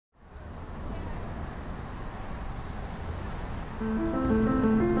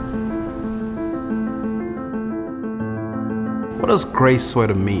What does gray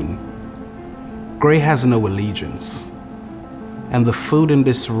sweater mean? Gray has no allegiance. And the food in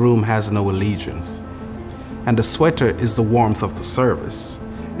this room has no allegiance. And the sweater is the warmth of the service.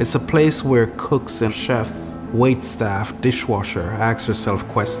 It's a place where cooks and chefs, wait staff, dishwasher ask yourself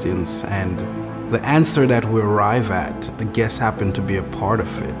questions, and the answer that we arrive at, the guests happen to be a part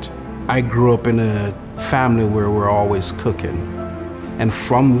of it. I grew up in a family where we're always cooking. And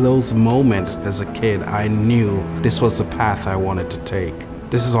from those moments as a kid, I knew this was the path I wanted to take.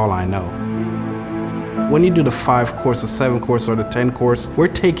 This is all I know. When you do the 5-course, the 7-course, or the 10-course, we're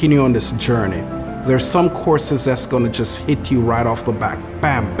taking you on this journey. There's some courses that's gonna just hit you right off the back.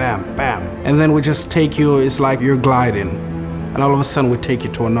 Bam, bam, bam. And then we just take you, it's like you're gliding. And all of a sudden we take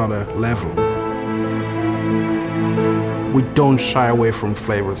you to another level. We don't shy away from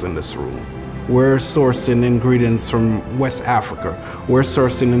flavors in this room. We're sourcing ingredients from West Africa. We're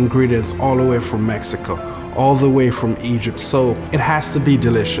sourcing ingredients all the way from Mexico, all the way from Egypt. So it has to be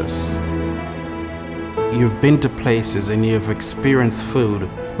delicious. You've been to places and you've experienced food,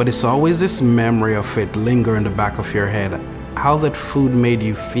 but it's always this memory of it linger in the back of your head, how that food made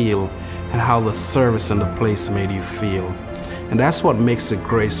you feel and how the service in the place made you feel. And that's what makes the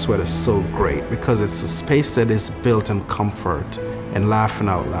Gray Sweater so great, because it's a space that is built in comfort and laughing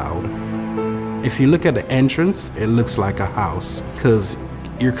out loud. If you look at the entrance, it looks like a house, because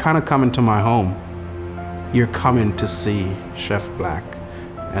you're kind of coming to my home. You're coming to see Chef Black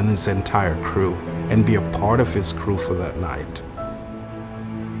and his entire crew and be a part of his crew for that night.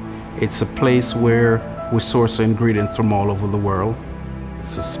 It's a place where we source ingredients from all over the world.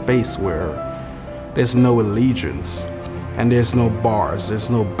 It's a space where there's no allegiance and there's no bars, there's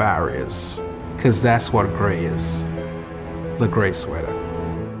no barriers, because that's what Gray is, the Gray Sweater.